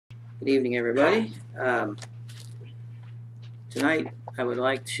Good evening, everybody. Tonight, I would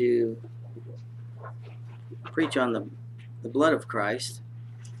like to preach on the blood of Christ.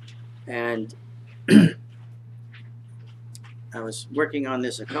 And I was working on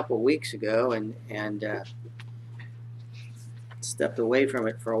this a couple weeks ago and stepped away from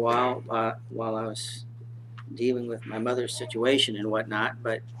it for a while while I was dealing with my mother's situation and whatnot.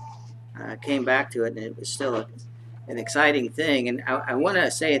 But I came back to it, and it was still an exciting thing. And I want to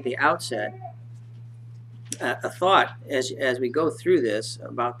say at the outset, a thought as we go through this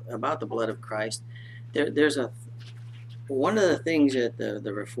about the blood of Christ. There's one of the things that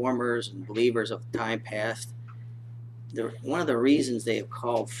the reformers and believers of time past, one of the reasons they have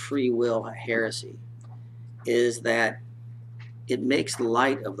called free will a heresy is that it makes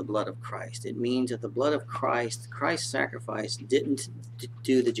light of the blood of Christ. It means that the blood of Christ's sacrifice didn't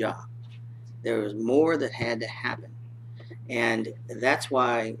do the job. There was more that had to happen, and that's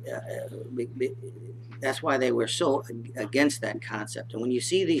why they were so against that concept. And when you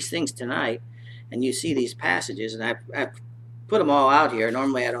see these things tonight, and you see these passages, and I've put them all out here.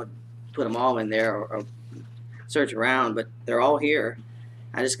 Normally I don't put them all in there or search around, but they're all here.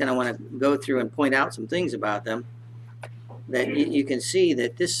 I just kind of want to go through and point out some things about them that you can see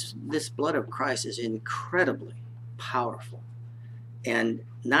that this blood of Christ is incredibly powerful, and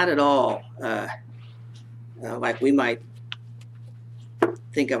not at all like we might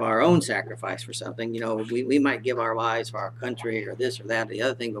think of our own sacrifice for something. We might give our lives for our country or this or that or the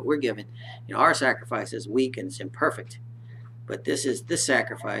other thing, but we're giving, our sacrifice is weak and it's imperfect. But this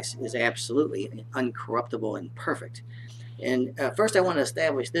sacrifice is absolutely uncorruptible and perfect. And first I want to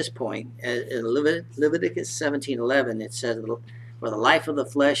establish this point. In Leviticus 17:11, it says, "For the life of the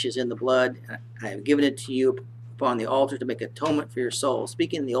flesh is in the blood. I have given it to you upon the altar to make atonement for your soul."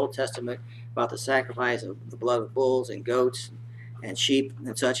 Speaking in the Old Testament about the sacrifice of the blood of bulls and goats and sheep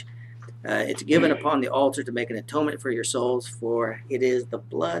and such, it's given upon the altar to make an atonement for your souls, for it is the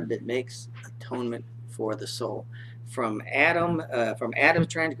blood that makes atonement for the soul. From Adam's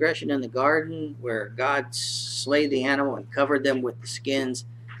transgression in the garden, where God slayed the animal and covered them with the skins,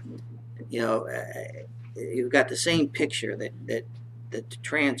 you've got the same picture that the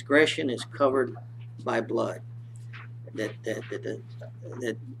transgression is covered by blood. That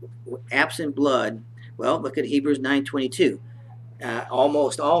absent blood. Well, look at Hebrews 9:22.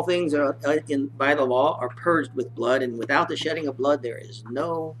 Almost all things are by the law are purged with blood, and without the shedding of blood there is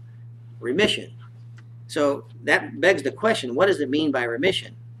no remission. So that begs the question: what does it mean by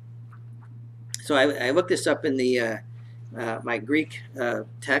remission? So I looked this up in the my Greek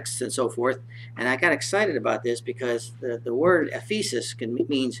texts and so forth, and I got excited about this because the word aphesis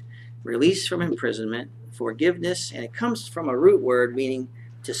means release from imprisonment, forgiveness, and it comes from a root word meaning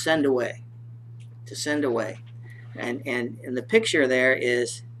to send away. To send away. And the picture there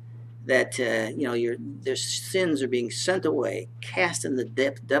is that their sins are being sent away, cast in the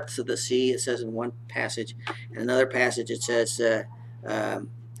depths of the sea. It says in one passage. In another passage, it says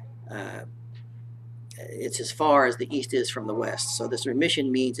it's as far as the east is from the west. So this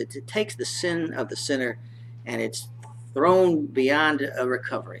remission means it takes the sin of the sinner, and it's thrown beyond a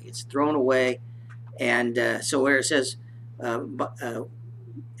recovery. It's thrown away, and so where it says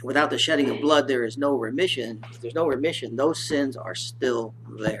without the shedding of blood there is no remission. If there's no remission, those sins are still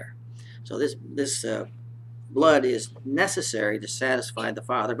there. So this blood is necessary to satisfy the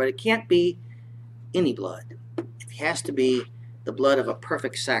Father, but it can't be any blood. It has to be the blood of a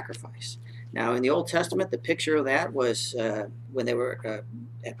perfect sacrifice. Now, in the Old Testament, the picture of that was when they were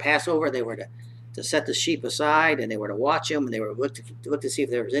at Passover, they were to set the sheep aside, and they were to watch them, and they were to look to see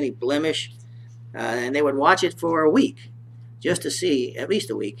if there was any blemish, and they would watch it for a week, just to see, at least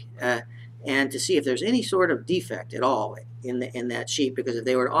a week, and to see if there's any sort of defect at all in that sheep, because if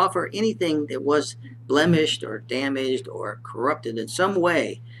they were to offer anything that was blemished or damaged or corrupted in some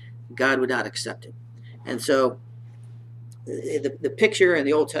way, God would not accept it. And so the picture in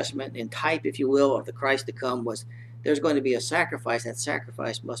the Old Testament, in type, if you will, of the Christ to come, was there's going to be a sacrifice. That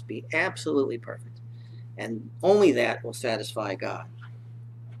sacrifice must be absolutely perfect, and only that will satisfy God.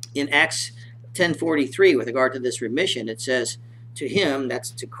 In Acts 10:43, with regard to this remission, it says, "To him,"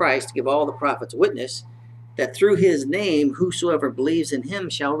 that's to Christ, "give all the prophets witness that through his name whosoever believes in him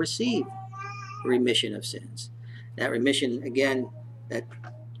shall receive remission of sins." That remission, again, that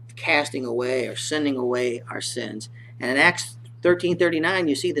casting away or sending away our sins. And in Acts 13:39,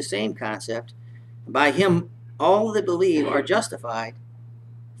 you see the same concept. "By him all that believe are justified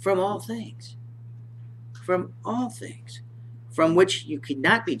from all things." From all things, from which you could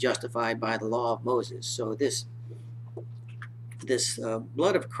not be justified by the law of Moses. So this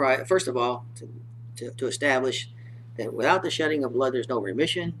blood of Christ, first of all, to establish that without the shedding of blood, there's no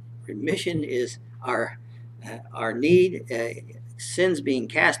remission. Remission is our need, sins being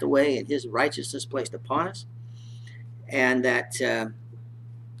cast away and his righteousness placed upon us, and that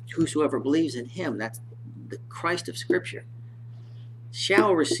whosoever believes in him, that's the Christ of Scripture,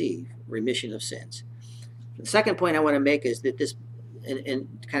 shall receive remission of sins. The second point I want to make is that this, and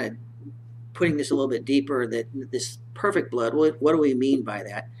kind of putting this a little bit deeper, that this perfect blood, what do we mean by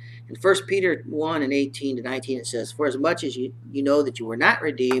that? In 1 Peter 1 and 18 to 19, it says, "For as much as you know that you were not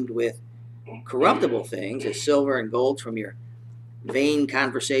redeemed with corruptible things, as silver and gold from your vain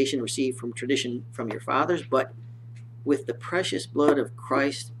conversation received from tradition from your fathers, but with the precious blood of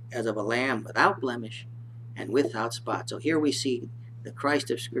Christ as of a lamb without blemish and without spot." So here we see the Christ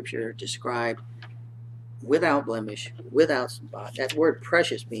of Scripture described without blemish, without spot. That word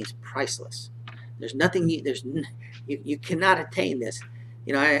precious means priceless. There's nothing, you cannot attain this.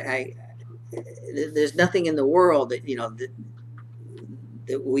 You know, there's nothing in the world that, you know,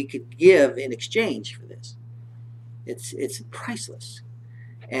 that we could give in exchange for this. It's priceless.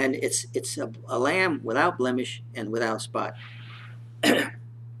 And it's a lamb without blemish and without spot.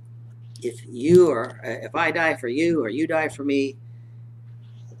 If I die for you or you die for me,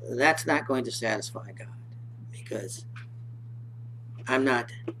 that's not going to satisfy God, because I'm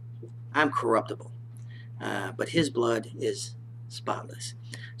corruptible, but his blood is spotless.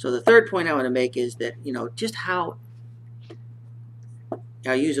 So the third point I want to make is that, you know, just how,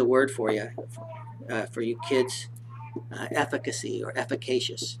 I'll use a word for you kids, efficacy or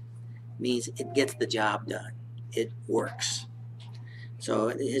efficacious means it gets the job done. It works. So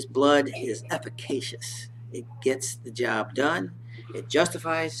his blood is efficacious. It gets the job done. It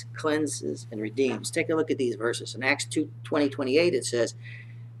justifies, cleanses, and redeems. Take a look at these verses. In Acts 2:20-28, it says,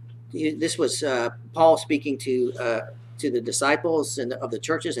 this was Paul speaking to the disciples of the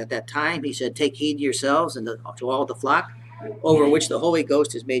churches at that time. He said, "Take heed to yourselves and to all the flock, over which the Holy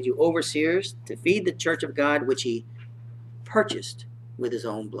Ghost has made you overseers, to feed the church of God, which he purchased with his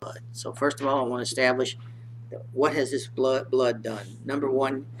own blood." So first of all, I want to establish, what has this blood done? Number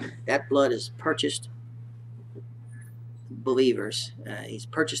one, that blood has purchased believers. He's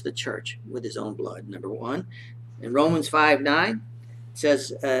purchased the church with his own blood, number one. In Romans 5:9, it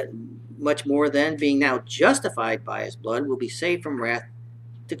says, "Much more then, being now justified by his blood, will be saved from wrath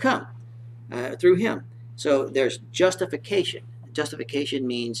to come through him." So there's justification. Justification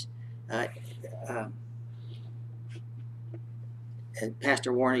means, and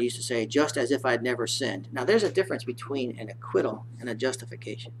Pastor Warner used to say, "just as if I'd never sinned." Now there's a difference between an acquittal and a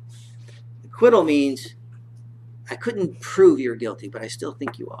justification. Acquittal means, I couldn't prove you're guilty, but I still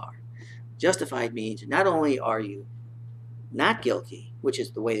think you are. Justified means, not only are you not guilty, which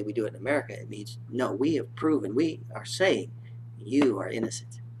is the way that we do it in America, it means, no, we have proven, we are saying you are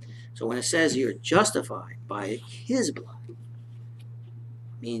innocent. So when it says you're justified by his blood,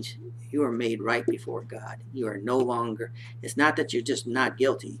 it means you are made right before God. You are no longer, it's not that you're just not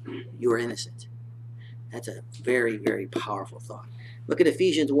guilty, you are innocent. That's a very, very powerful thought. Look at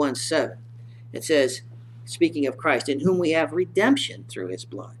Ephesians 1:7. It says, speaking of Christ, "In whom we have redemption through his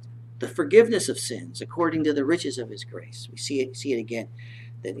blood, the forgiveness of sins according to the riches of his grace." We see it again,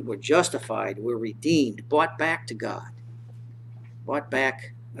 that we're justified, we're redeemed, bought back to God, bought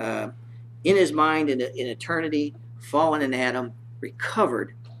back in his mind in eternity, fallen in Adam,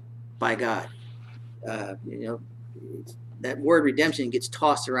 recovered by God. That word redemption gets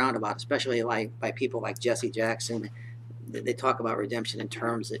tossed around about, especially by people like Jesse Jackson. They talk about redemption in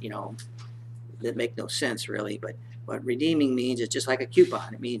terms that, that make no sense really. But what redeeming means, it's just like a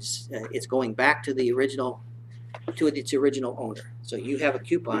coupon. It means it's going back to the original, to its original owner. So you have a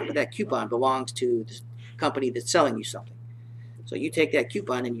coupon, but that coupon belongs to the company that's selling you something. So you take that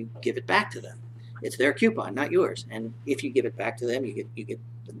coupon and you give it back to them. It's their coupon, not yours. And if you give it back to them, you get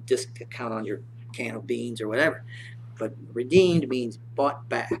the discount on your can of beans or whatever. But redeemed means bought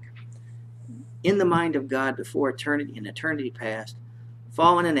back. In the mind of God before eternity, in eternity past,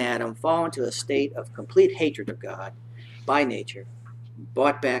 fallen in Adam, fallen to a state of complete hatred of God by nature,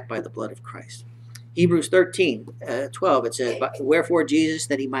 bought back by the blood of Christ. Hebrews 13:12, it says, "Wherefore Jesus,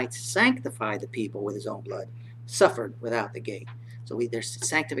 that he might sanctify the people with his own blood, suffered without the gate." So there's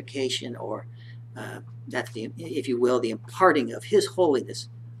sanctification, or that's the, if you will, the imparting of his holiness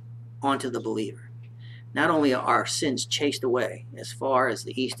onto the believer. Not only are our sins chased away as far as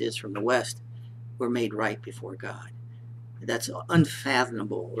the east is from the west, we're made right before God. That's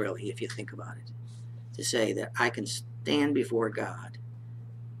unfathomable, really, if you think about it, to say that I can stand before God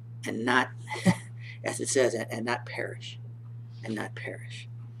and not, as it says, and not perish, and not perish.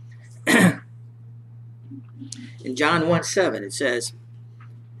 In John 1:7, it says,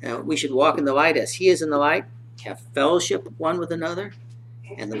 we should walk in the light as he is in the light, have fellowship one with another,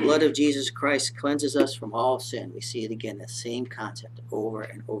 And the blood of Jesus Christ cleanses us from all sin. We see it again, the same concept over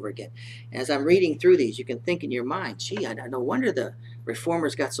and over again. And as I'm reading through these, you can think in your mind, gee, no wonder the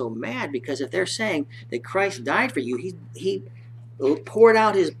reformers got so mad, because if they're saying that Christ died for you, he poured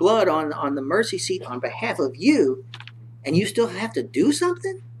out his blood on the mercy seat on behalf of you, and you still have to do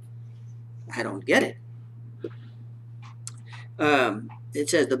something? I don't get it. It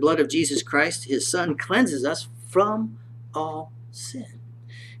says the blood of Jesus Christ, his son, cleanses us from all sin.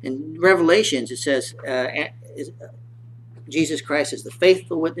 In Revelations, it says Jesus Christ is the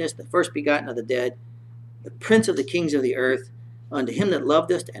faithful witness, the first begotten of the dead, the prince of the kings of the earth, unto him that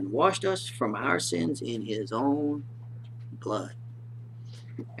loved us and washed us from our sins in his own blood.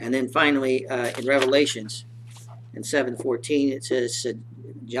 And then finally, in Revelations, in 7:14, it says,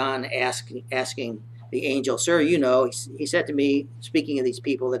 John asking the angel, "Sir, you know," he said to me, speaking of these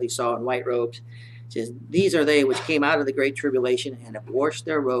people that he saw in white robes, says, "These are they which came out of the great tribulation and have washed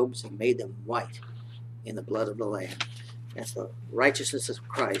their robes and made them white in the blood of the Lamb." That's the righteousness of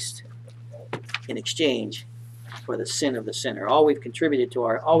Christ in exchange for the sin of the sinner. All we contribute to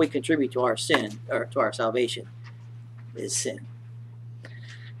our sin, or to our salvation, is sin.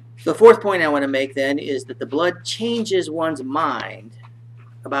 The fourth point I want to make then is that the blood changes one's mind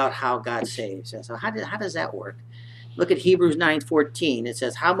about how God saves. So how does that work? Look at Hebrews 9:14. It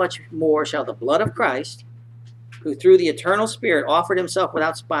says, "How much more shall the blood of Christ, who through the eternal Spirit offered himself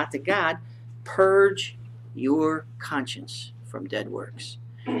without spot to God, purge your conscience from dead works?"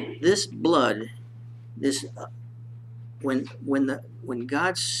 This blood, when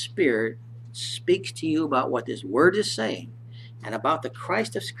God's Spirit speaks to you about what this word is saying and about the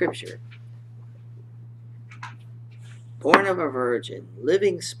Christ of Scripture, born of a virgin,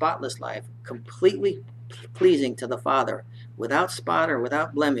 living spotless life, completely pleasing to the Father, without spot or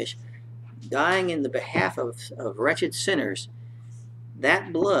without blemish, dying in the behalf of wretched sinners,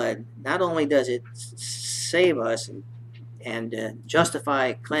 that blood, not only does it save us and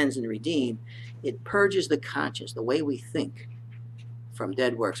justify, cleanse, and redeem, it purges the conscience, the way we think, from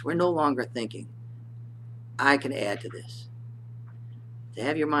dead works. We're no longer thinking, I can add to this. To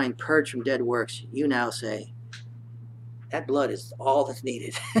have your mind purged from dead works, you now say, that blood is all that's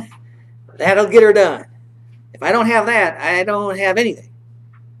needed. That'll get her done. If I don't have that, I don't have anything.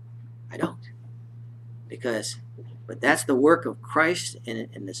 I don't. But that's the work of Christ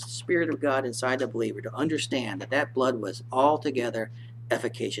and the Spirit of God inside the believer, to understand that blood was altogether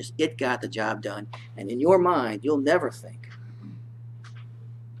efficacious. It got the job done. And in your mind, you'll never think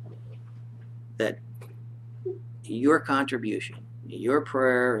that your contribution, your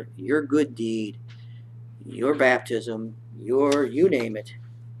prayer, your good deed, your baptism, you name it,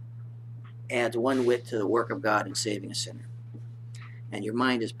 adds one whit to the work of God in saving a sinner. And your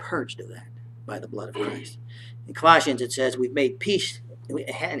mind is purged of that by the blood of Christ. In Colossians it says, we've made peace,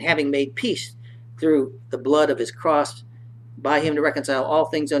 and having made peace through the blood of his cross, by him to reconcile all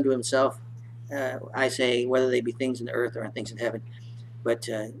things unto himself. I say, whether they be things in the earth or things in heaven. But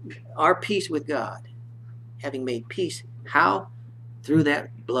our peace with God, having made peace, how? Through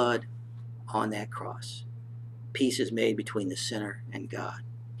that blood on that cross. Peace is made between the sinner and God.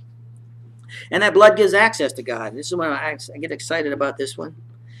 And that blood gives access to God. This is when I get excited about this one.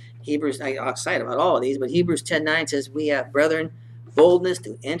 I get excited about all of these, but Hebrews 10:9 says, "We have, brethren, boldness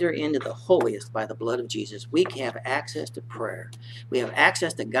to enter into the holiest by the blood of Jesus." We have access to prayer. We have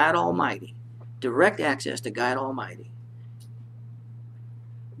access to God Almighty, direct access to God Almighty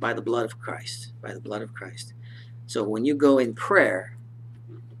by the blood of Christ, by the blood of Christ. So when you go in prayer,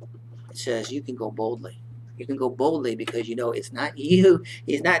 it says you can go boldly. You can go boldly because you know it's not you.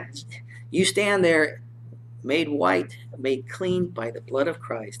 It's not you. Stand there, made white, made clean by the blood of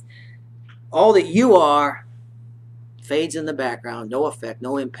Christ. All that you are fades in the background, no effect,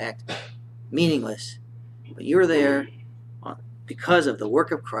 no impact, meaningless. But you're there because of the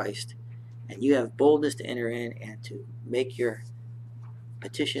work of Christ, and you have boldness to enter in and to make your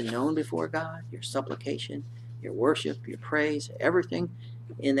petition known before God, your supplication, your worship, your praise, everything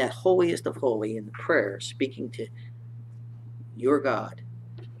in that holiest of holy, in the prayer, speaking to your God,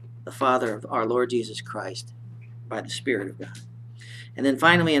 the Father of our Lord Jesus Christ, by the Spirit of God. And then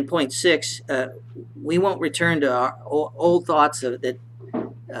finally, in point 6, we won't return to our old thoughts of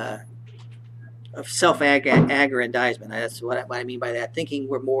self-aggrandizement. That's what I mean by that, thinking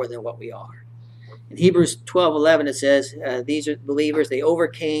we're more than what we are. In Hebrews 12:11, it says, these are believers, they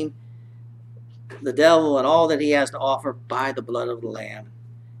overcame the devil and all that he has to offer by the blood of the Lamb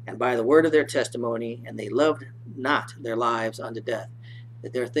and by the word of their testimony, and they loved not their lives unto death.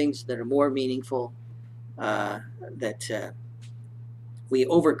 That there are things that are more meaningful, that we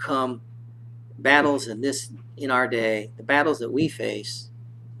overcome battles in our day, the battles that we face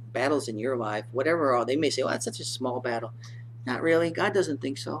battles in your life, whatever are, they may say, well, that's such a small battle. Not really. God doesn't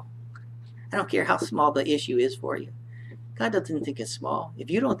think so. I don't care how small the issue is for you. God doesn't think it's small. If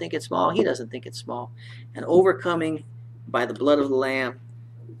you don't think it's small, he doesn't think it's small. And overcoming by the blood of the Lamb,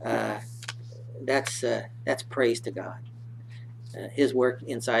 that's praise to God. His work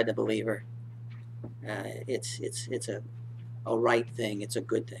inside the believer, it's a right thing. It's a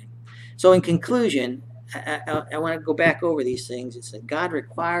good thing. So in conclusion, I want to go back over these things. It's that God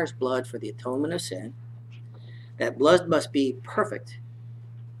requires blood for the atonement of sin. That blood must be perfect,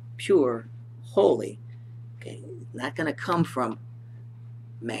 pure, holy. Okay, not going to come from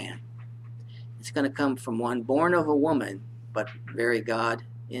man. It's going to come from one born of a woman, but very God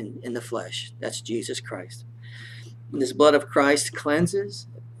in the flesh. That's Jesus Christ. And this blood of Christ cleanses,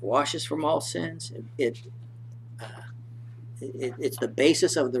 washes from all sins. It's the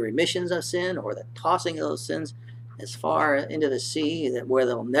basis of the remissions of sin, or the tossing of those sins as far into the sea where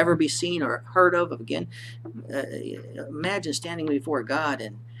they'll never be seen or heard of again. Imagine standing before God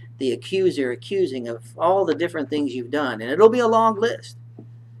and the accuser accusing of all the different things you've done, and it'll be a long list.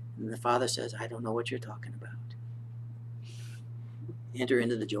 And the Father says, I don't know what you're talking about. Enter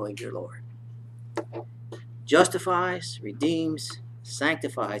into the joy of your Lord. Justifies, redeems,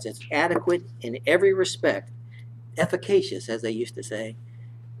 sanctifies. It's adequate in every respect, efficacious, as they used to say,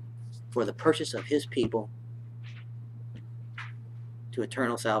 for the purchase of his people to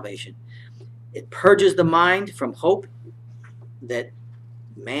eternal salvation. It purges the mind from hope that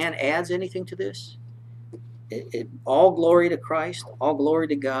man adds anything to this. All glory to Christ, all glory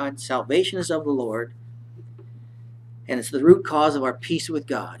to God. Salvation is of the Lord, and it's the root cause of our peace with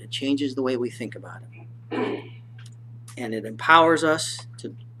God. It changes the way we think about it, and it empowers us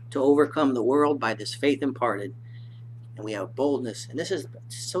to overcome the world by this faith imparted. And we have boldness, and this is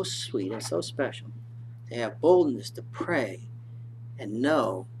so sweet and so special, to have boldness to pray and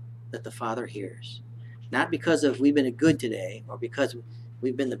know that the Father hears. Not because of we've been good today, or because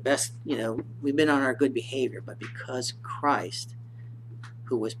we've been the best, we've been on our good behavior, but because Christ,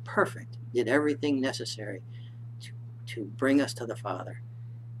 who was perfect, did everything necessary to bring us to the Father.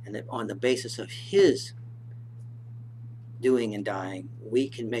 And that on the basis of his doing and dying, we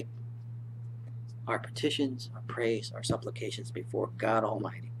can make our petitions, our praise, our supplications before God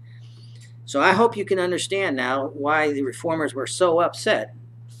Almighty. So I hope you can understand now why the Reformers were so upset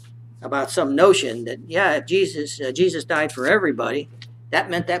about some notion that, if Jesus died for everybody, that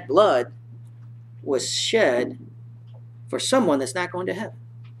meant that blood was shed for someone that's not going to heaven.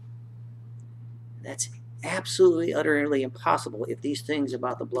 That's absolutely, utterly impossible if these things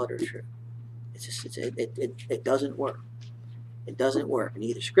about the blood are true. It doesn't work. It doesn't work. And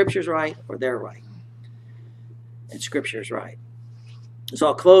either Scripture's right or they're right. And Scripture's right. So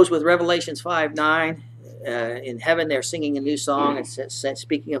I'll close with Revelations 5:9. In heaven they're singing a new song. It says,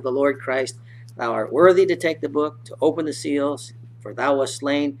 speaking of the Lord Christ, thou art worthy to take the book, to open the seals, for thou wast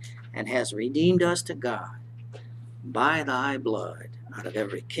slain and hast redeemed us to God by thy blood out of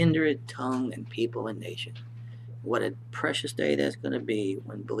every kindred, tongue, and people and nation. What a precious day that's going to be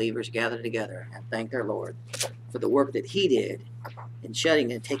when believers gather together and thank their Lord for the work that he did in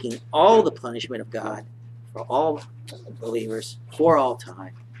shedding and taking all the punishment of God for all believers for all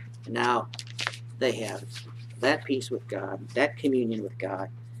time. And now they have that peace with God, that communion with God,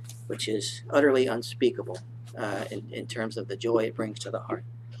 which is utterly unspeakable in terms of the joy it brings to the heart.